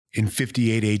In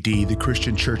 58 AD, the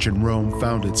Christian church in Rome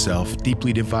found itself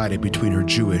deeply divided between her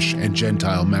Jewish and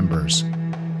Gentile members.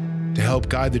 To help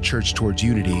guide the church towards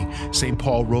unity, St.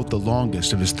 Paul wrote the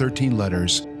longest of his 13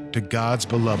 letters to God's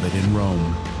beloved in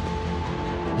Rome.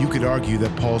 You could argue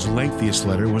that Paul's lengthiest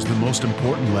letter was the most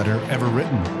important letter ever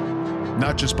written.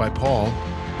 Not just by Paul,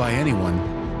 by anyone,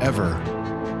 ever.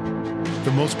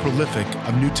 The most prolific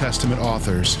of New Testament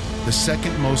authors, the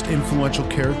second most influential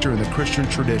character in the Christian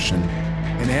tradition,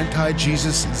 an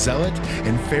anti-Jesus zealot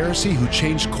and Pharisee who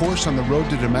changed course on the road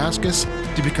to Damascus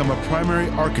to become a primary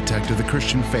architect of the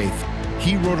Christian faith.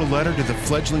 He wrote a letter to the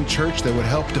fledgling church that would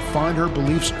help define her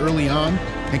beliefs early on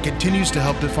and continues to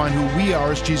help define who we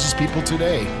are as Jesus people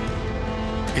today.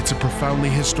 It's a profoundly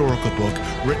historical book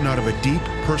written out of a deep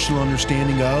personal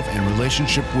understanding of and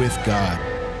relationship with God.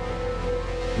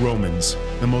 Romans,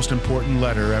 the most important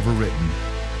letter ever written.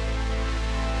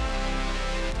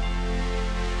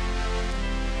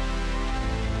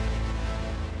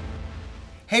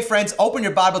 Hey friends, open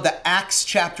your Bible to Acts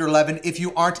chapter 11. If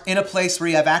you aren't in a place where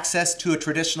you have access to a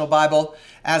traditional Bible,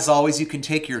 as always, you can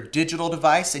take your digital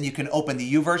device and you can open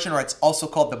the YouVersion, or it's also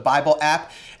called the Bible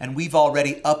app. And we've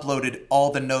already uploaded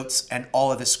all the notes and all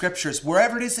of the scriptures.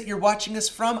 Wherever it is that you're watching us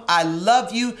from, I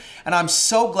love you. And I'm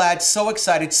so glad, so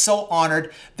excited, so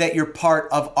honored that you're part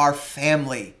of our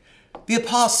family. The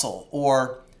Apostle,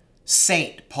 or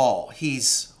Saint Paul,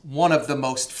 he's one of the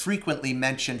most frequently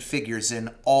mentioned figures in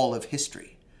all of history.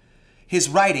 His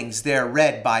writings, they're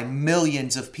read by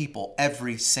millions of people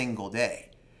every single day.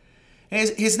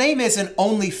 His name isn't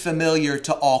only familiar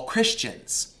to all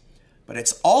Christians, but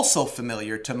it's also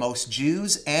familiar to most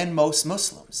Jews and most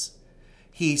Muslims.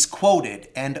 He's quoted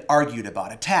and argued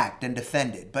about, attacked and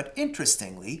defended. But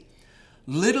interestingly,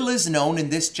 little is known in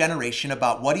this generation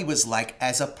about what he was like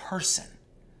as a person.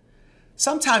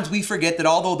 Sometimes we forget that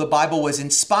although the Bible was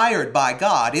inspired by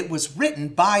God, it was written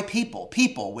by people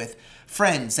with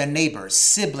friends and neighbors,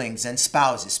 siblings and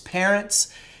spouses,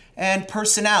 parents and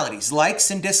personalities,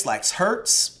 likes and dislikes,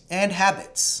 hurts and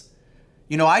habits.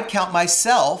 You know, I'd count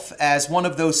myself as one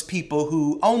of those people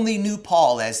who only knew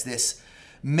Paul as this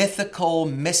mythical,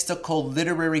 mystical,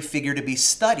 literary figure to be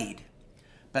studied,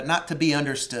 but not to be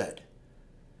understood.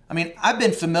 I mean, I've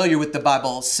been familiar with the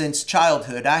Bible since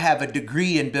childhood. I have a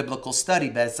degree in biblical study,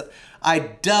 but I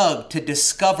dug to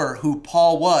discover who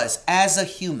Paul was as a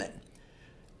human,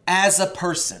 as a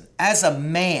person, as a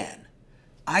man.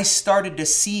 I started to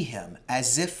see him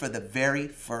as if for the very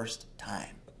first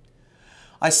time.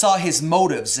 I saw his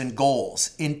motives and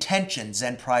goals, intentions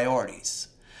and priorities.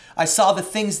 I saw the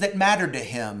things that mattered to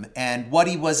him and what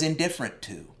he was indifferent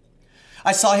to.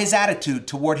 I saw his attitude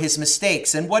toward his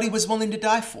mistakes and what he was willing to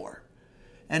die for.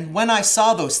 And when I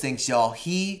saw those things, y'all,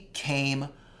 he came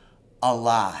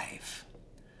alive.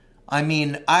 I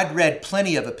mean, I'd read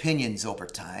plenty of opinions over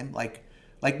time, like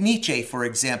Nietzsche, for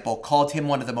example, called him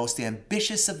one of the most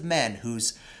ambitious of men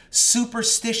whose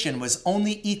superstition was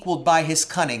only equaled by his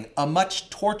cunning, a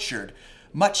much tortured,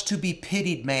 much to be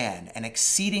pitied man, an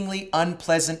exceedingly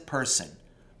unpleasant person,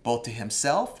 both to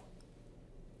himself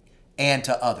and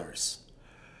to others.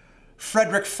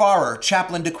 Frederick Farrer,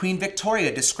 chaplain to Queen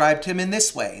Victoria, described him in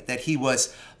this way, that he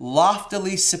was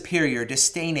loftily superior,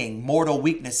 disdaining mortal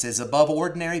weaknesses above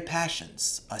ordinary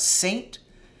passions, a saint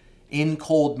in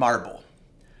cold marble.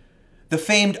 The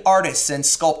famed artist and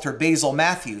sculptor Basil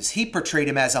Matthews, he portrayed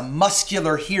him as a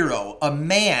muscular hero, a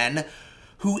man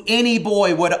who any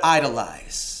boy would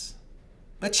idolize.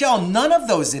 But y'all, none of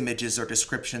those images or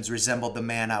descriptions resembled the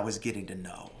man I was getting to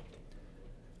know.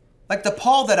 Like the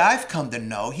Paul that I've come to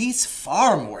know, he's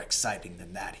far more exciting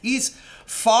than that. He's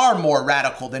far more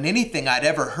radical than anything I'd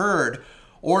ever heard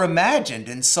or imagined.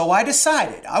 And so I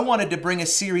decided I wanted to bring a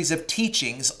series of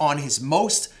teachings on his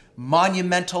most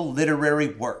monumental literary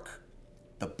work,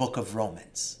 the Book of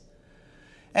Romans.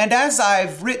 And as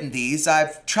I've written these,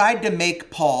 I've tried to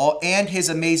make Paul and his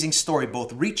amazing story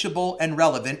both reachable and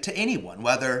relevant to anyone,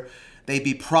 whether they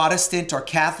be Protestant or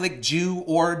Catholic, Jew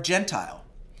or Gentile.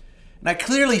 And I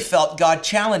clearly felt God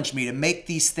challenged me to make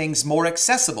these things more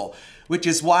accessible, which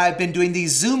is why I've been doing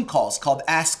these Zoom calls called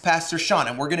Ask Pastor Sean.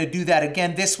 And we're going to do that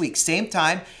again this week. Same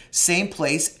time, same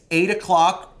place, 8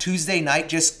 o'clock Tuesday night,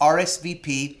 just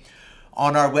RSVP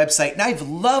on our website. And I've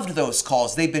loved those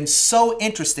calls. They've been so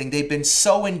interesting. They've been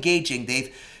so engaging.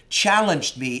 They've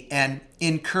challenged me and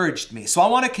encouraged me. So I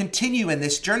want to continue in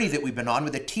this journey that we've been on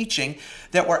with a teaching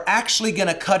that we're actually going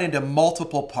to cut into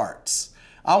multiple parts.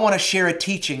 I want to share a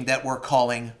teaching that we're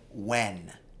calling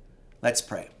When. Let's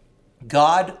pray.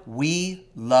 God, we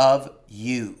love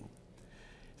you.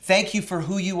 Thank you for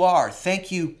who you are.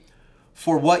 Thank you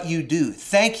for what you do.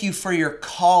 Thank you for your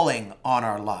calling on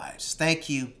our lives. Thank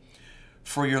you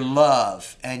for your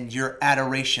love and your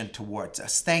adoration towards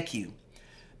us. Thank you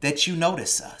that you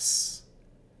notice us,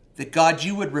 that God,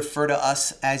 you would refer to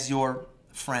us as your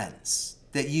friends,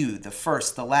 that you, the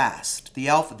first, the last, the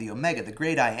Alpha, the Omega, the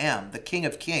great I am, the King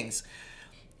of Kings,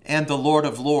 and the Lord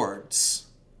of Lords,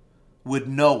 would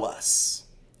know us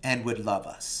and would love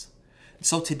us.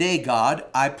 So today, God,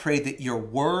 I pray that your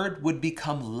word would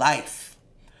become life,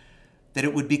 that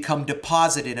it would become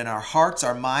deposited in our hearts,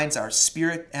 our minds, our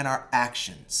spirit, and our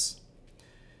actions,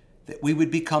 that we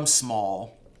would become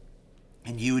small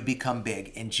and you would become big.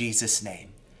 In Jesus'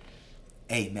 name,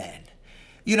 amen.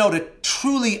 You know, to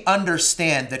truly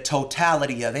understand the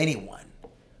totality of anyone,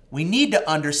 we need to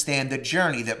understand the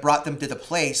journey that brought them to the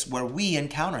place where we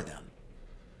encounter them.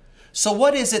 So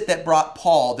what is it that brought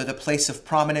Paul to the place of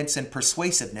prominence and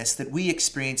persuasiveness that we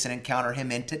experience and encounter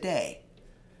him in today?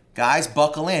 Guys,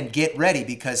 buckle in, get ready,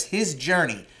 because his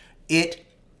journey, it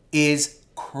is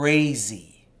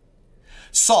crazy.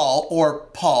 Saul, or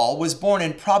Paul, was born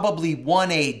in probably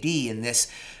 1 AD in this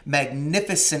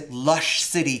magnificent, lush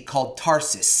city called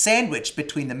Tarsus, sandwiched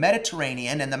between the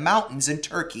Mediterranean and the mountains in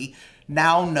Turkey,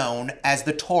 now known as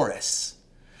the Taurus.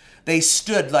 They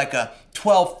stood like a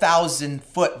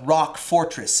 12,000-foot rock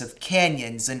fortress of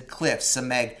canyons and cliffs, a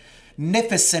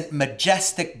magnificent,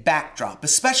 majestic backdrop,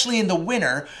 especially in the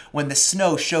winter when the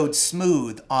snow showed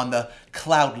smooth on the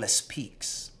cloudless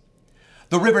peaks.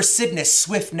 The river Cydnus,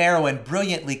 swift, narrow, and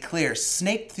brilliantly clear,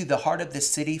 snaked through the heart of the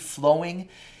city, flowing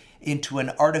into an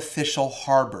artificial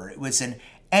harbor. It was an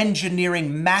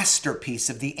engineering masterpiece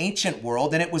of the ancient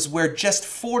world, and it was where just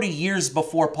 40 years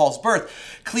before Paul's birth,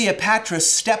 Cleopatra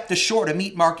stepped ashore to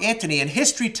meet Mark Antony. And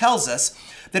history tells us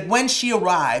that when she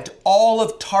arrived, all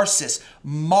of Tarsus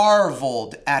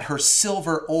marveled at her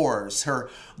silver oars, her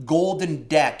golden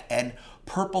deck, and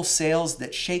purple sails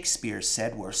that Shakespeare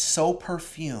said were so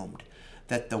perfumed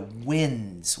that the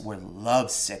winds were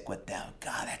lovesick with them.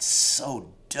 God, that's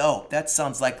so dope. That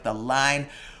sounds like the line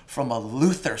from a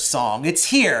Luther song. It's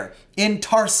here in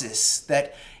Tarsus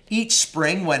that each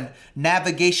spring, when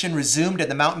navigation resumed and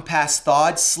the mountain pass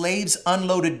thawed, slaves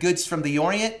unloaded goods from the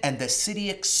Orient and the city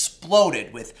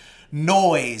exploded with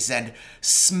noise and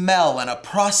smell and a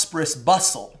prosperous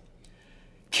bustle.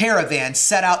 Caravans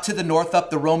set out to the north up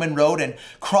the Roman road and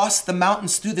crossed the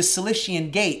mountains through the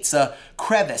Cilician gates, a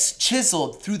crevice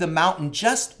chiseled through the mountain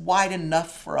just wide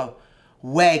enough for a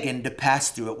wagon to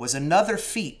pass through. It was another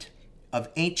feat of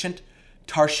ancient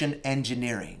Tarsian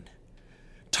engineering.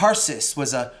 Tarsus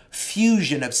was a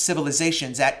fusion of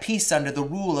civilizations at peace under the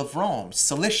rule of Rome: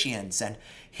 Cilicians and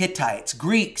Hittites,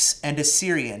 Greeks and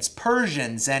Assyrians,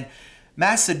 Persians and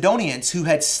Macedonians, who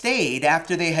had stayed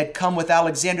after they had come with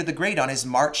Alexander the Great on his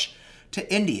march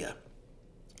to India.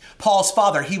 Paul's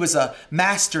father, he was a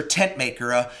master tent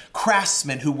maker, a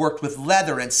craftsman who worked with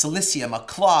leather and cilicium, a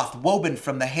cloth woven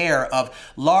from the hair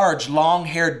of large,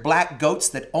 long-haired black goats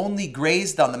that only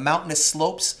grazed on the mountainous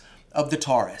slopes of the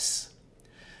Taurus.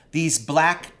 These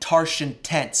black Tarsian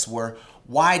tents were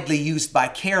widely used by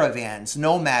caravans,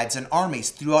 nomads, and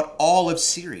armies throughout all of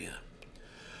Syria.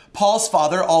 Paul's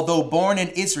father, although born in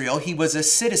Israel, he was a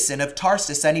citizen of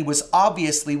Tarsus, and he was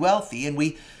obviously wealthy, and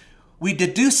we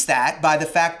deduce that by the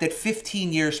fact that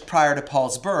 15 years prior to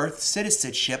Paul's birth,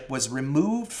 citizenship was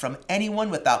removed from anyone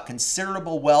without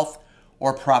considerable wealth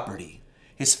or property.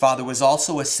 His father was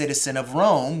also a citizen of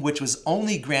Rome, which was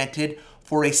only granted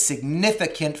for a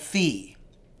significant fee.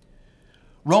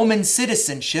 Roman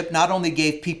citizenship not only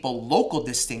gave people local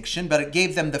distinction, but it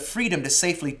gave them the freedom to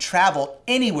safely travel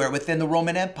anywhere within the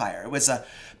Roman Empire. It was a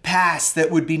pass that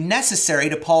would be necessary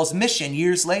to Paul's mission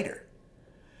years later.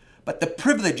 But the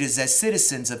privileges as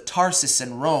citizens of Tarsus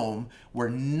and Rome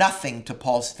were nothing to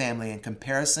Paul's family in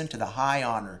comparison to the high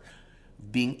honor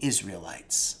of being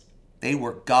Israelites. They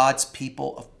were God's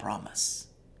people of promise.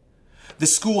 The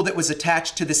school that was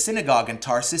attached to the synagogue in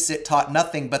Tarsus, it taught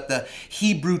nothing but the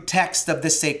Hebrew text of the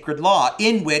sacred law,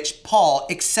 in which Paul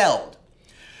excelled.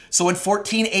 So in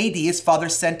 14 AD, his father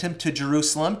sent him to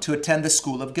Jerusalem to attend the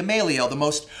school of Gamaliel, the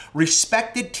most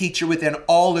respected teacher within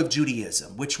all of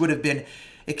Judaism, which would have been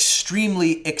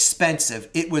extremely expensive.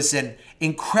 It was an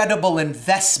incredible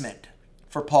investment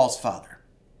for Paul's father.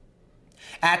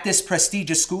 At this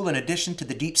prestigious school, in addition to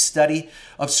the deep study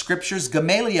of scriptures,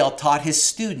 Gamaliel taught his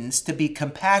students to be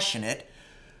compassionate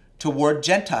toward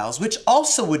Gentiles, which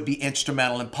also would be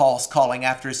instrumental in Paul's calling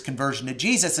after his conversion to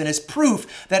Jesus and is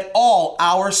proof that all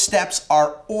our steps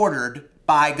are ordered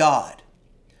by God.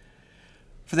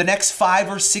 For the next 5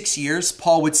 or 6 years,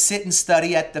 Paul would sit and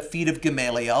study at the feet of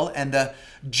Gamaliel, and the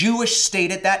Jewish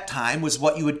state at that time was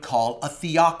what you would call a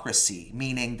theocracy,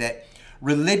 meaning that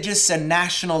religious and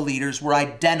national leaders were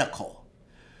identical.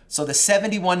 So the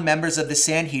 71 members of the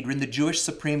Sanhedrin, the Jewish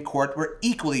Supreme Court, were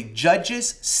equally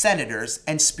judges, senators,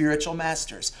 and spiritual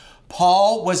masters.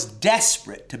 Paul was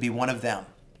desperate to be one of them.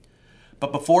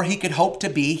 But before he could hope to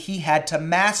be, he had to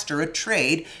master a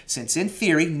trade, since in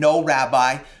theory, no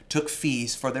rabbi took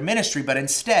fees for their ministry, but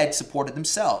instead supported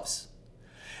themselves.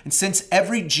 And since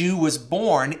every Jew was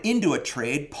born into a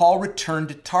trade, Paul returned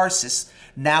to Tarsus,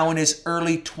 now in his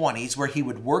early 20s, where he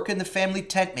would work in the family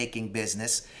tent-making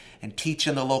business and teach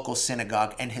in the local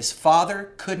synagogue, and his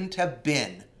father couldn't have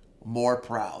been more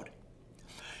proud.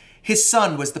 His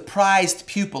son was the prized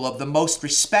pupil of the most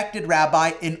respected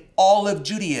rabbi in all of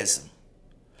Judaism.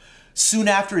 Soon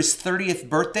after his 30th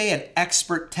birthday, an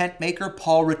expert tent maker,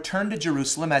 Paul returned to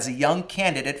Jerusalem as a young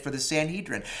candidate for the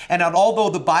Sanhedrin. And although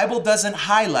the Bible doesn't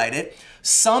highlight it,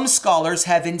 some scholars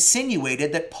have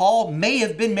insinuated that Paul may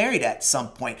have been married at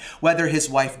some point. Whether his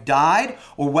wife died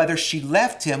or whether she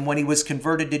left him when he was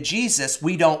converted to Jesus,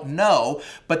 we don't know.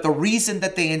 But the reason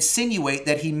that they insinuate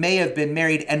that he may have been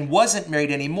married and wasn't married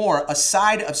anymore,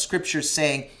 aside of Scripture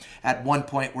saying at one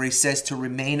point where he says to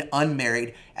remain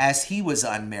unmarried as he was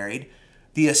unmarried,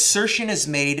 the assertion is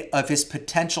made of his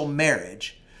potential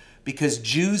marriage because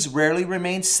Jews rarely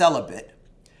remain celibate,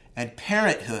 and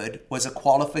parenthood was a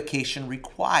qualification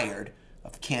required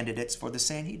of candidates for the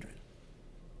Sanhedrin.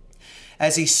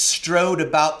 As he strode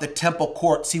about the temple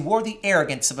courts, he wore the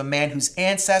arrogance of a man whose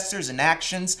ancestors and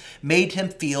actions made him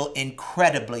feel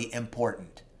incredibly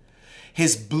important.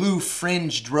 His blue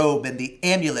fringed robe and the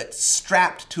amulet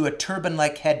strapped to a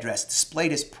turban-like headdress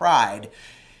displayed his pride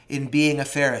in being a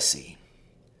Pharisee.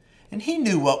 And he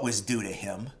knew what was due to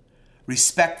him: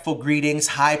 respectful greetings,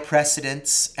 high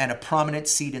precedence, and a prominent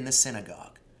seat in the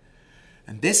synagogue.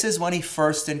 And this is when he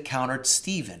first encountered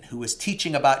Stephen, who was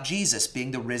teaching about Jesus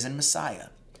being the risen Messiah.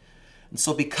 And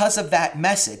so because of that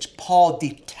message, Paul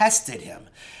detested him,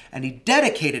 and he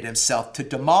dedicated himself to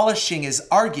demolishing his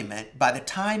argument by the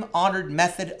time-honored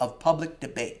method of public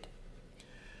debate.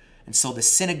 And so the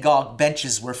synagogue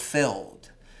benches were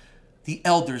filled. The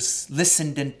elders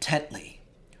listened intently.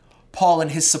 Paul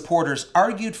and his supporters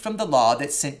argued from the law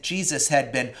that since Jesus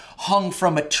had been hung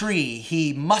from a tree,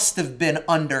 he must have been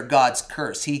under God's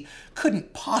curse. He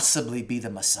couldn't possibly be the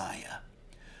Messiah.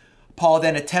 Paul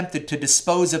then attempted to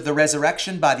dispose of the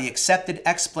resurrection by the accepted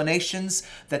explanations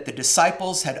that the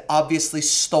disciples had obviously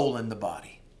stolen the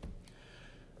body.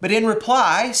 But in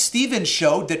reply, Stephen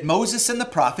showed that Moses and the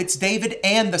prophets, David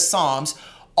and the Psalms,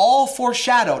 all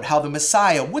foreshadowed how the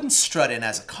Messiah wouldn't strut in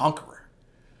as a conqueror,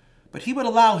 but he would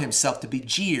allow himself to be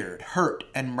jeered, hurt,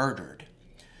 and murdered,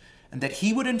 and that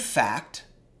he would in fact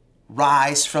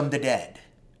rise from the dead.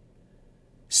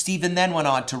 Stephen then went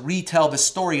on to retell the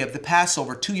story of the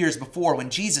Passover 2 years before when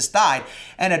Jesus died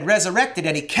and had resurrected,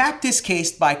 and he capped his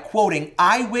case by quoting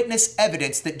eyewitness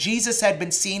evidence that Jesus had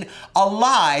been seen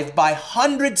alive by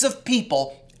hundreds of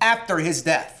people after his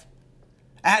death.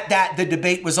 At that, the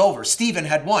debate was over. Stephen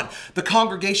had won. The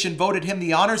congregation voted him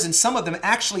the honors, and some of them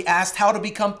actually asked how to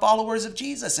become followers of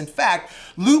Jesus. In fact,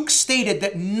 Luke stated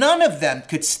that none of them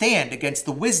could stand against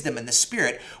the wisdom and the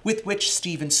spirit with which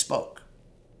Stephen spoke.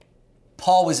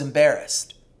 Paul was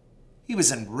embarrassed. He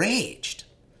was enraged.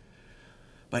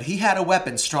 But he had a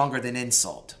weapon stronger than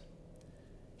insult.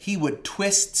 He would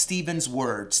twist Stephen's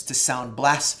words to sound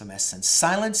blasphemous and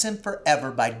silence him forever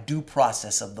by due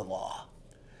process of the law.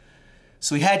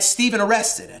 So he had Stephen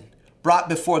arrested and brought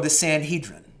before the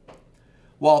Sanhedrin.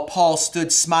 While Paul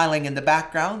stood smiling in the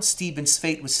background, Stephen's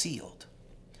fate was sealed.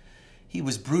 He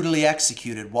was brutally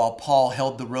executed while Paul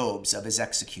held the robes of his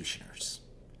executioners.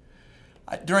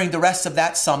 During the rest of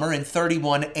that summer in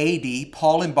 31 AD,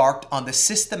 Paul embarked on the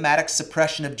systematic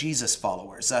suppression of Jesus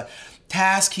followers, a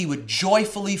task he would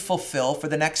joyfully fulfill for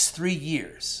the next 3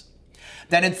 years.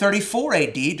 Then in 34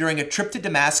 AD, during a trip to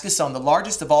Damascus on the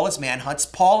largest of all his manhunts,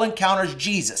 Paul encounters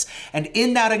Jesus, and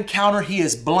in that encounter he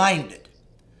is blinded.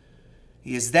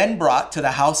 He is then brought to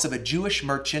the house of a Jewish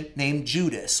merchant named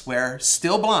Judas, where,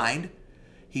 still blind,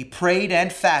 he prayed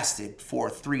and fasted for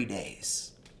 3 days.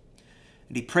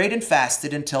 And he prayed and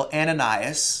fasted until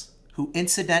Ananias, who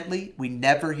incidentally we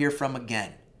never hear from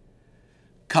again,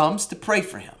 comes to pray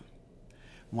for him.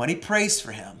 When he prays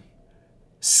for him,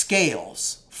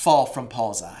 scales fall from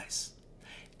Paul's eyes.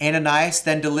 Ananias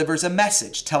then delivers a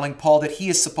message telling Paul that he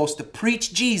is supposed to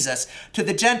preach Jesus to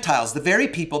the Gentiles, the very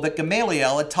people that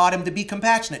Gamaliel had taught him to be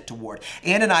compassionate toward.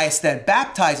 Ananias then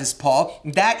baptizes Paul.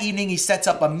 That evening he sets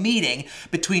up a meeting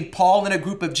between Paul and a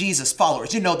group of Jesus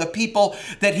followers. You know, the people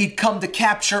that he'd come to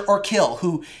capture or kill,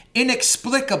 who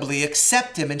inexplicably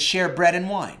accept him and share bread and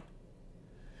wine.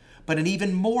 But an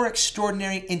even more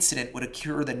extraordinary incident would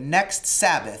occur the next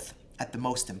Sabbath at the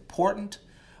most important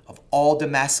of all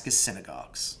Damascus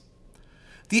synagogues.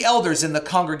 The elders in the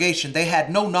congregation, they had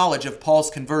no knowledge of Paul's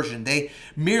conversion. They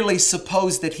merely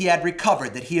supposed that he had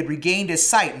recovered, that he had regained his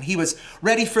sight, and he was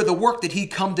ready for the work that he'd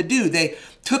come to do. They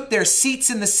took their seats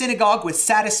in the synagogue with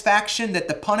satisfaction that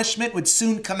the punishment would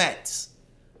soon commence.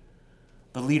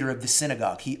 The leader of the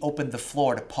synagogue, he opened the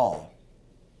floor to Paul.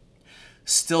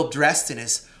 Still dressed in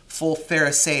his full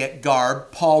Pharisaic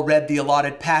garb, Paul read the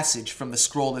allotted passage from the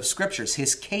scroll of scriptures,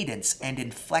 his cadence and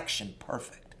inflection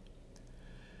perfect.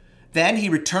 Then he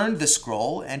returned the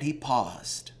scroll and he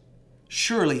paused,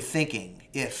 surely thinking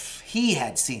if he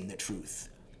had seen the truth,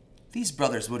 these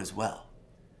brothers would as well.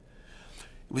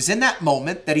 It was in that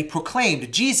moment that he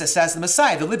proclaimed Jesus as the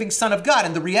Messiah, the living Son of God,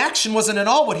 and the reaction wasn't at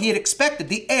all what he had expected.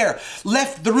 The air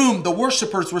left the room. The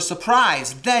worshipers were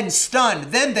surprised, then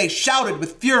stunned. Then they shouted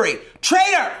with fury,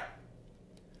 "Traitor!"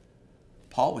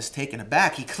 Paul was taken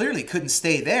aback. He clearly couldn't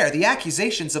stay there. The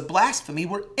accusations of blasphemy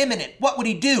were imminent. What would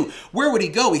he do? Where would he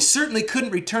go? He certainly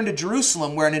couldn't return to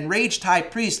Jerusalem, where an enraged high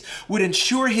priest would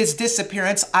ensure his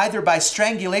disappearance either by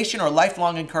strangulation or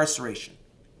lifelong incarceration.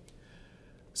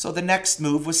 So the next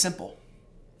move was simple.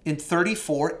 In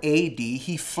 34 AD,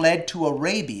 he fled to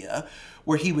Arabia,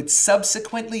 where he would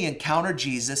subsequently encounter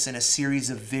Jesus in a series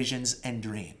of visions and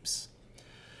dreams.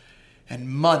 And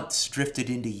months drifted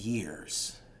into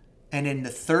years. And in the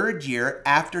third year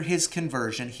after his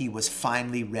conversion, he was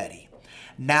finally ready.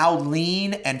 Now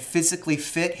lean and physically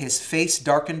fit, his face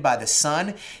darkened by the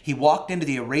sun, he walked into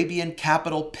the Arabian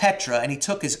capital, Petra, and he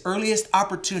took his earliest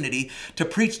opportunity to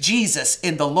preach Jesus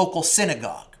in the local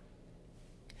synagogue.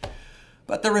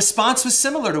 But the response was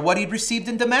similar to what he'd received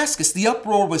in Damascus. The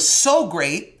uproar was so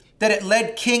great that it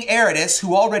led King Aretas,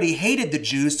 who already hated the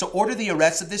Jews, to order the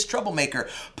arrest of this troublemaker.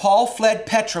 Paul fled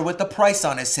Petra with the price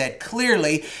on his head.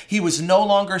 Clearly, he was no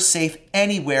longer safe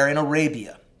anywhere in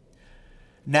Arabia.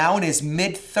 Now in his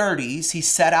mid-30s, he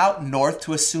set out north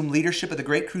to assume leadership of the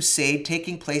great crusade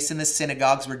taking place in the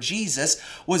synagogues where Jesus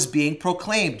was being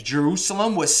proclaimed.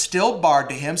 Jerusalem was still barred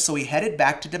to him, so he headed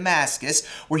back to Damascus,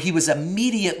 where he was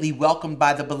immediately welcomed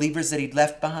by the believers that he'd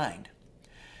left behind.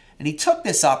 And he took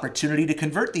this opportunity to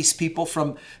convert these people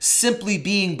from simply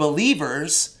being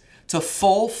believers to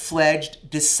full-fledged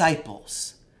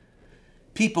disciples,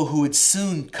 people who would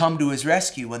soon come to his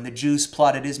rescue when the Jews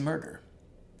plotted his murder.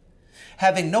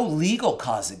 Having no legal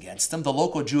cause against him, the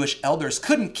local Jewish elders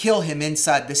couldn't kill him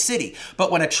inside the city.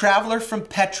 But when a traveler from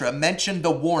Petra mentioned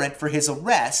the warrant for his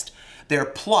arrest, their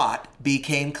plot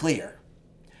became clear.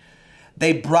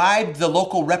 They bribed the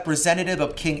local representative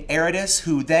of King Aretas,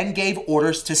 who then gave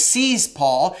orders to seize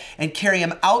Paul and carry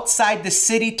him outside the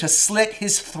city to slit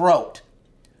his throat.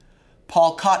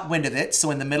 Paul caught wind of it,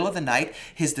 so in the middle of the night,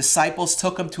 his disciples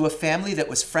took him to a family that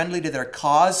was friendly to their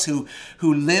cause, who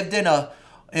lived in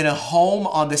a home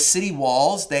on the city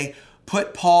walls. They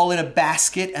put Paul in a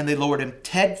basket and they lowered him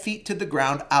 10 feet to the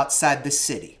ground outside the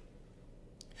city.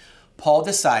 Paul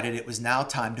decided it was now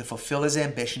time to fulfill his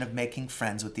ambition of making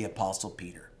friends with the Apostle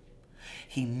Peter.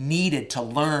 He needed to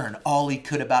learn all he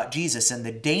could about Jesus, and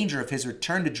the danger of his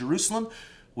return to Jerusalem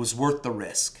was worth the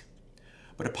risk.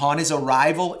 But upon his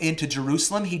arrival into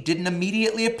Jerusalem, he didn't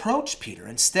immediately approach Peter.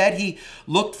 Instead, he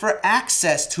looked for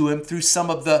access to him through some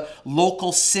of the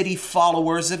local city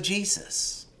followers of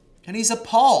Jesus. And he's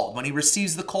appalled when he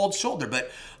receives the cold shoulder. But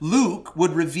Luke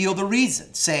would reveal the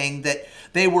reason, saying that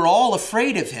they were all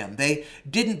afraid of him. They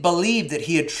didn't believe that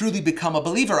he had truly become a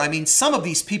believer. I mean, some of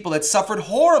these people had suffered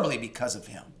horribly because of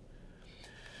him.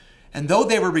 And though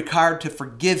they were required to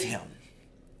forgive him,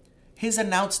 his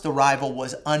announced arrival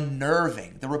was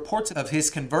unnerving. The reports of his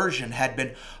conversion had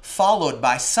been followed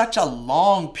by such a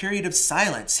long period of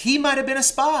silence. He might have been a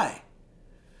spy.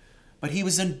 But he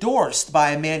was endorsed by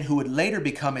a man who would later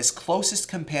become his closest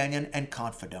companion and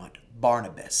confidant,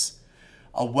 Barnabas,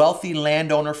 a wealthy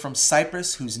landowner from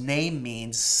Cyprus whose name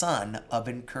means son of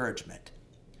encouragement.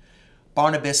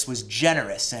 Barnabas was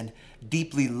generous and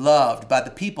deeply loved by the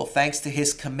people thanks to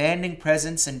his commanding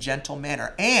presence and gentle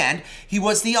manner. And he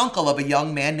was the uncle of a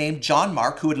young man named John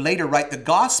Mark, who would later write the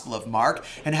Gospel of Mark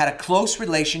and had a close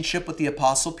relationship with the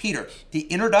Apostle Peter. The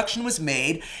introduction was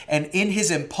made, and in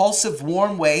his impulsive,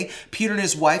 warm way, Peter and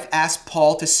his wife asked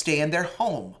Paul to stay in their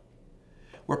home,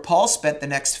 where Paul spent the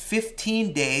next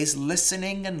 15 days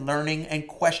listening and learning and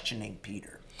questioning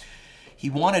Peter. He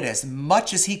wanted as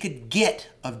much as he could get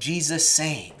of Jesus'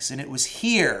 sayings, and it was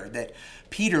here that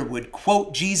Peter would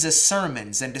quote Jesus'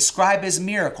 sermons and describe his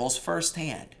miracles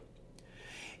firsthand.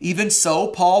 Even so,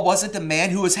 Paul wasn't a man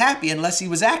who was happy unless he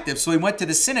was active, so he went to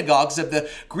the synagogues of the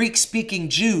Greek-speaking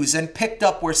Jews and picked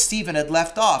up where Stephen had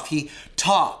left off. He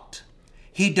talked,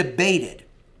 he debated,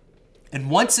 and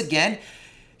once again,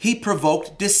 He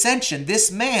provoked dissension. This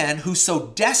man, who so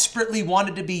desperately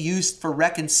wanted to be used for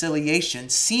reconciliation,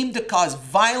 seemed to cause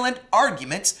violent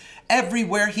arguments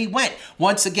everywhere he went.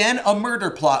 Once again, a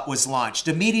murder plot was launched.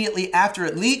 Immediately after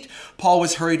it leaked, Paul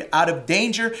was hurried out of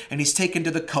danger and he's taken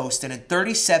to the coast. And in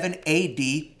 37 AD,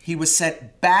 he was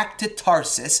sent back to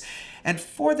Tarsus. And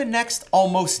for the next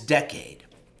almost decade,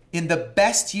 in the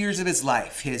best years of his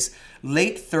life, his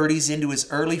late 30s into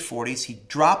his early 40s, he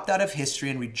dropped out of history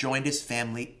and rejoined his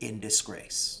family in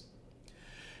disgrace.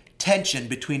 Tension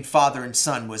between father and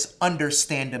son was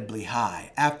understandably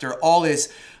high. After all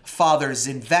his father's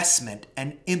investment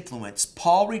and influence,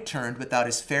 Paul returned without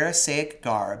his Pharisaic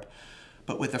garb,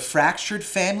 but with a fractured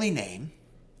family name,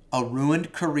 a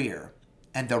ruined career,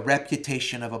 and the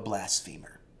reputation of a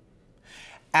blasphemer.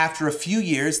 After a few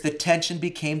years, the tension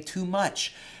became too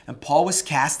much, and Paul was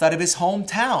cast out of his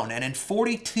hometown. And in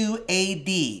 42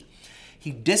 AD,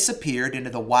 he disappeared into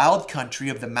the wild country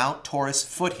of the Mount Taurus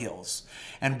foothills.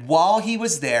 And while he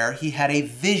was there, he had a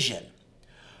vision,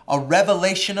 a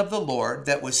revelation of the Lord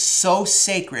that was so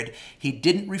sacred, he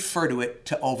didn't refer to it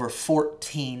to over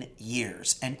 14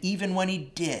 years. And even when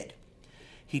he did,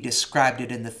 he described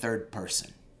it in the third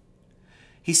person.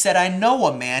 He said, I know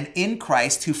a man in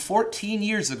Christ who 14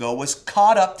 years ago was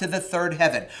caught up to the third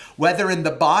heaven. Whether in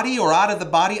the body or out of the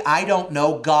body, I don't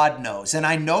know. God knows. And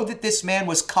I know that this man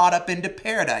was caught up into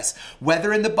paradise.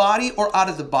 Whether in the body or out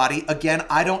of the body, again,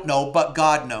 I don't know, but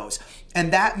God knows.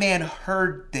 And that man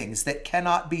heard things that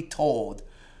cannot be told,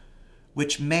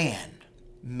 which man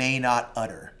may not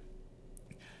utter.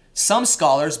 Some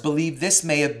scholars believe this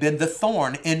may have been the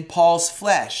thorn in Paul's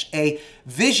flesh, a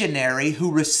visionary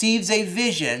who receives a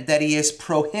vision that he is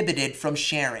prohibited from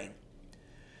sharing.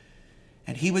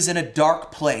 And he was in a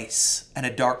dark place and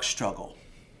a dark struggle.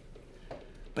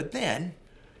 But then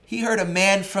he heard a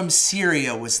man from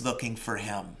Syria was looking for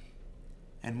him.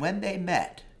 And when they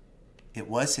met, it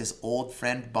was his old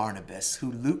friend Barnabas,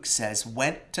 who Luke says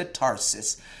went to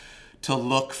Tarsus to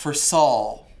look for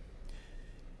Saul.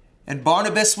 And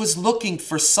Barnabas was looking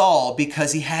for Saul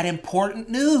because he had important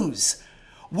news.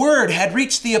 Word had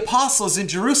reached the apostles in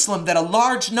Jerusalem that a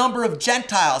large number of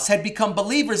Gentiles had become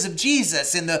believers of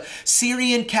Jesus in the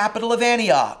Syrian capital of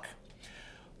Antioch.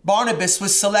 Barnabas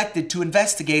was selected to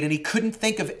investigate, and he couldn't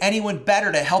think of anyone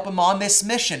better to help him on this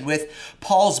mission. With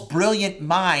Paul's brilliant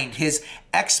mind, his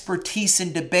expertise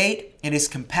in debate, and his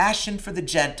compassion for the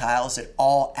Gentiles, it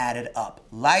all added up.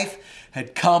 Life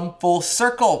had come full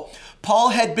circle. Paul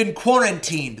had been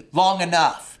quarantined long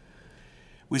enough.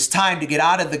 It was time to get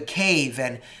out of the cave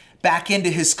and back into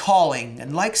his calling.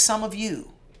 And like some of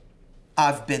you,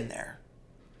 I've been there.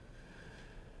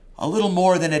 A little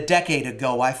more than a decade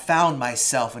ago, I found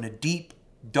myself in a deep,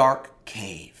 dark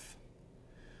cave.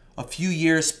 A few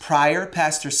years prior,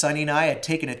 Pastor Sonny and I had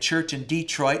taken a church in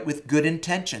Detroit with good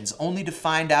intentions, only to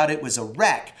find out it was a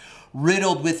wreck,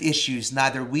 riddled with issues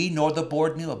neither we nor the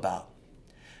board knew about.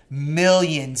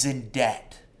 Millions in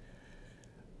debt,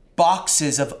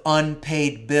 boxes of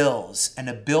unpaid bills, and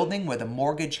a building where the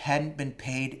mortgage hadn't been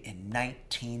paid in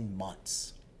 19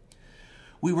 months.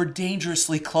 We were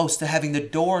dangerously close to having the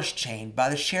doors chained by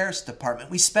the sheriff's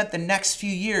department. We spent the next few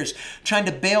years trying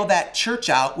to bail that church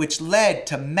out, which led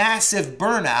to massive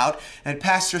burnout and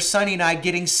Pastor Sonny and I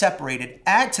getting separated.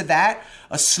 Add to that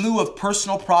a slew of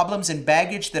personal problems and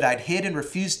baggage that I'd hid and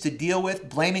refused to deal with,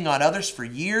 blaming on others for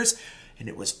years, and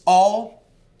it was all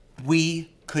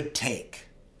we could take.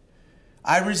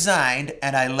 I resigned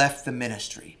and I left the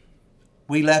ministry.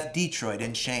 We left Detroit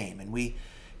in shame, and we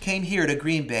came here to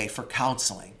Green Bay for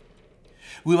counseling.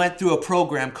 We went through a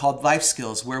program called Life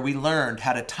Skills where we learned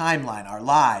how to timeline our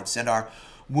lives and our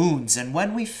wounds. And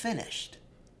when we finished,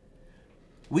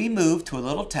 we moved to a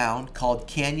little town called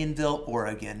Canyonville,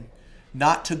 Oregon,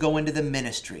 not to go into the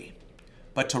ministry,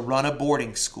 but to run a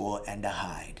boarding school and to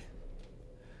hide.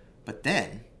 But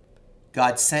then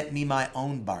God sent me my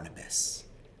own Barnabas,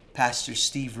 Pastor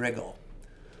Steve Riggle,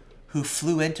 who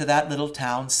flew into that little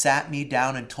town, sat me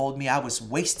down, and told me I was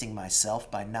wasting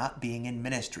myself by not being in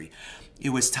ministry. It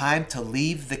was time to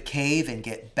leave the cave and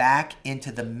get back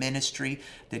into the ministry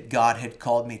that God had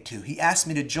called me to. He asked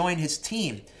me to join his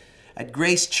team at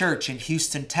Grace Church in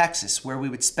Houston, Texas, where we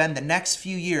would spend the next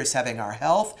few years having our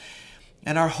health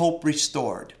and our hope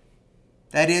restored.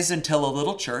 That is, until a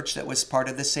little church that was part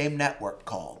of the same network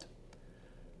called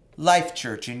Life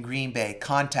Church in Green Bay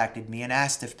contacted me and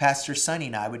asked if Pastor Sonny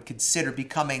and I would consider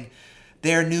becoming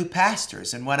their new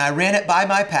pastors. And when I ran it by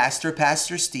my pastor,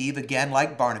 Pastor Steve, again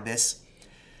like Barnabas,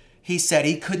 he said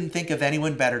he couldn't think of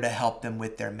anyone better to help them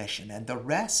with their mission. And the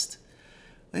rest,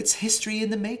 it's history in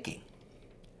the making.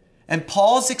 And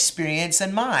Paul's experience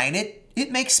and mine,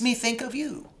 it makes me think of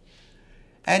you.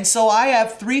 And so I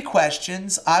have 3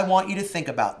 questions I want you to think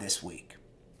about this week.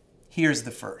 Here's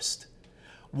the first.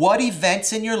 What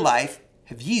events in your life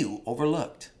have you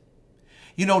overlooked?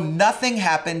 You know, nothing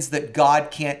happens that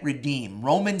God can't redeem.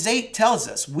 Romans 8 tells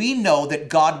us we know that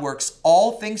God works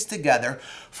all things together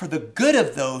for the good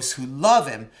of those who love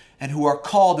him and who are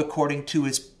called according to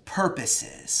his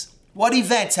purposes. What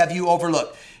events have you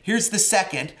overlooked? Here's the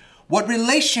second. What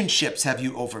relationships have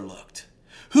you overlooked?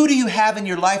 Who do you have in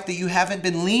your life that you haven't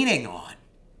been leaning on?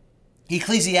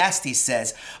 Ecclesiastes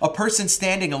says, a person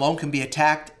standing alone can be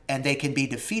attacked and they can be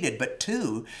defeated, but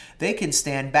 2, they can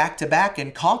stand back to back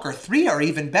and conquer. 3 are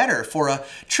even better, for a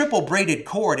triple braided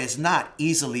cord is not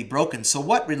easily broken. So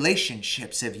what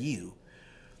relationships have you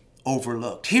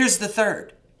overlooked? Here's the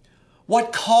third.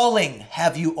 What calling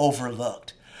have you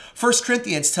overlooked? 1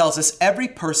 Corinthians tells us every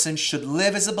person should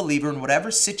live as a believer in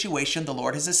whatever situation the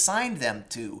Lord has assigned them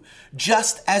to,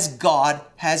 just as God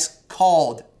has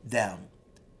called them.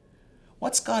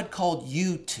 What's God called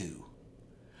you to?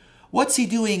 What's he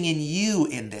doing in you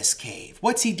in this cave?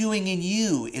 What's he doing in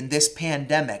you in this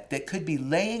pandemic that could be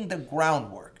laying the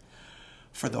groundwork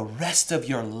for the rest of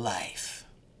your life?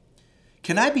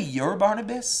 Can I be your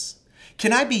Barnabas?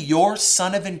 Can I be your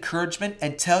son of encouragement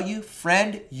and tell you,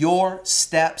 friend, your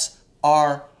steps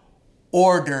are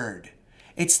ordered.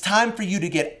 It's time for you to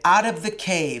get out of the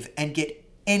cave and get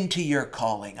into your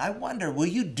calling. I wonder, will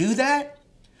you do that?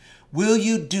 Will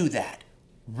you do that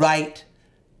right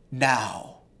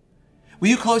now? Will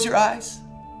you close your eyes?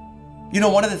 You know,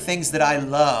 one of the things that I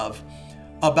love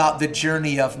about the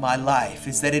journey of my life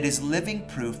is that it is living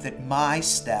proof that my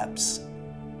steps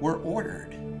were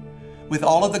ordered. With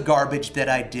all of the garbage that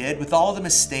I did, with all of the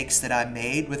mistakes that I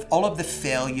made, with all of the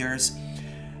failures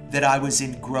that I was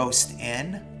engrossed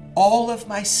in, all of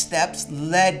my steps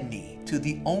led me to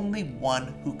the only one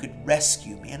who could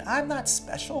rescue me. And I'm not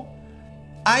special.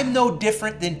 I'm no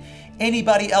different than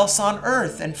anybody else on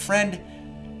earth. And friend,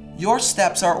 your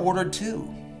steps are ordered too.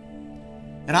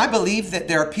 And I believe that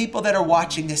there are people that are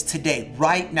watching this today,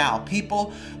 right now,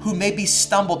 people who maybe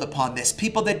stumbled upon this,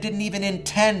 people that didn't even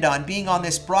intend on being on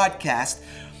this broadcast,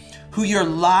 who your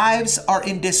lives are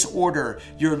in disorder.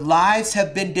 Your lives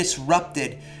have been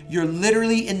disrupted. You're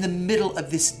literally in the middle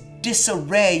of this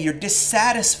disarray. You're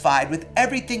dissatisfied with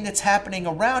everything that's happening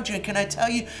around you. And can I tell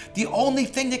you, the only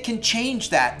thing that can change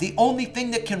that, the only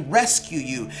thing that can rescue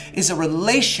you is a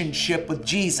relationship with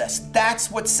Jesus.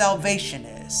 That's what salvation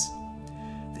is.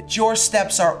 That your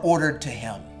steps are ordered to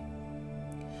him.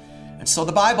 And so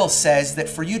the Bible says that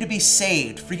for you to be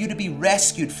saved, for you to be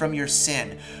rescued from your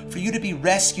sin, for you to be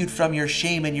rescued from your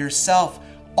shame and yourself,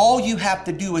 all you have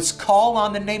to do is call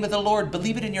on the name of the Lord,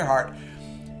 believe it in your heart,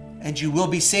 and you will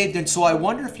be saved. And so I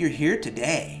wonder if you're here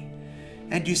today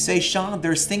and you say, Sean,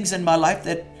 there's things in my life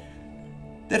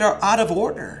that are out of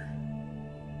order.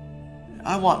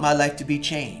 I want my life to be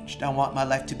changed. I want my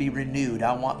life to be renewed.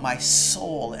 I want my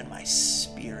soul and my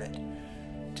spirit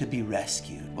to be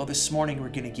rescued. Well, this morning we're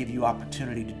going to give you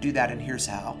opportunity to do that, and here's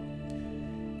how.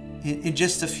 In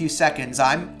just a few seconds,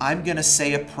 I'm going to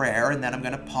say a prayer, and then I'm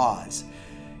going to pause.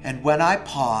 And when I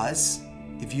pause,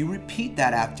 if you repeat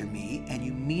that after me and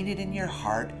you mean it in your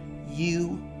heart,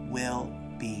 you will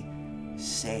be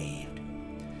saved.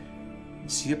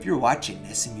 See, if you're watching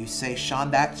this and you say, Sean,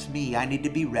 that's me. I need to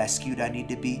be rescued. I need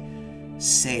to be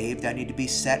saved. I need to be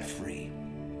set free.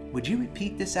 Would you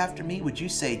repeat this after me? Would you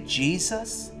say,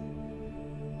 Jesus,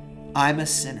 I'm a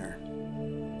sinner,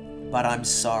 but I'm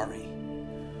sorry.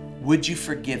 Would you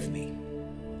forgive me?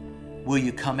 Will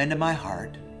you come into my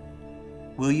heart?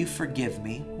 Will you forgive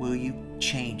me? Will you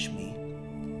change me?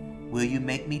 Will you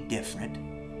make me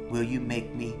different? Will you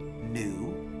make me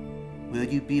new? Will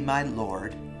you be my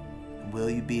Lord? And will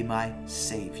you be my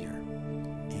Savior?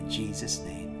 In Jesus'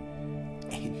 name,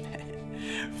 amen.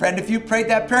 Friend, if you prayed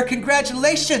that prayer,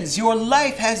 congratulations. Your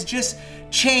life has just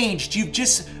changed. You've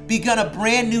just begun a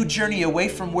brand new journey away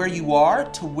from where you are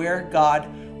to where God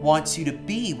wants you to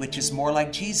be, which is more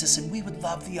like Jesus. And we would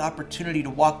love the opportunity to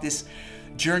walk this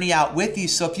journey out with you.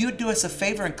 So if you would do us a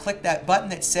favor and click that button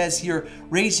that says you're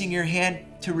raising your hand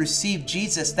to receive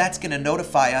Jesus, that's going to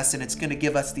notify us, and it's going to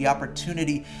give us the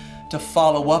opportunity to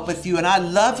follow up with you. And I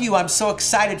love you. I'm so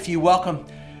excited for you. Welcome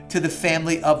to the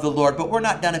family of the Lord. But we're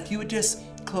not done. If you would just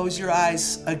close your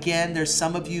eyes again. There's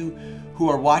some of you who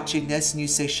are watching this and you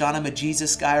say, Sean, I'm a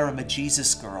Jesus guy or I'm a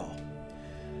Jesus girl.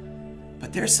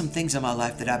 But there's some things in my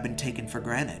life that I've been taking for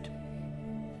granted.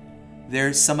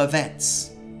 There's some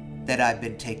events that I've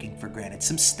been taking for granted,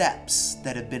 some steps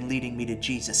that have been leading me to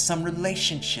Jesus, some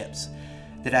relationships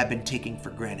that I've been taking for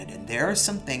granted. And there are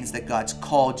some things that God's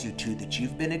called you to that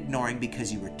you've been ignoring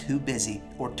because you were too busy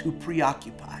or too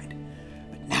preoccupied.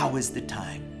 But Now is the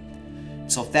time.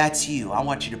 So if that's you, I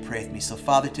want you to pray with me. So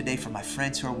Father, today for my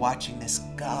friends who are watching this,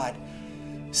 God,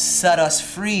 set us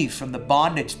free from the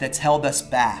bondage that's held us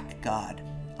back, God.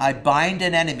 I bind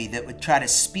an enemy that would try to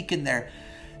speak in their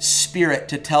spirit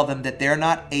to tell them that they're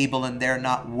not able and they're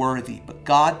not worthy. But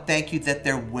God, thank you that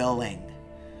they're willing.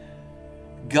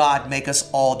 God, make us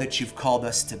all that you've called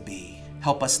us to be.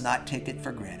 Help us not take it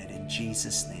for granted. In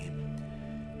Jesus' name,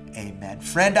 amen.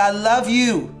 Friend, I love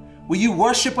you. Will you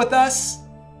worship with us?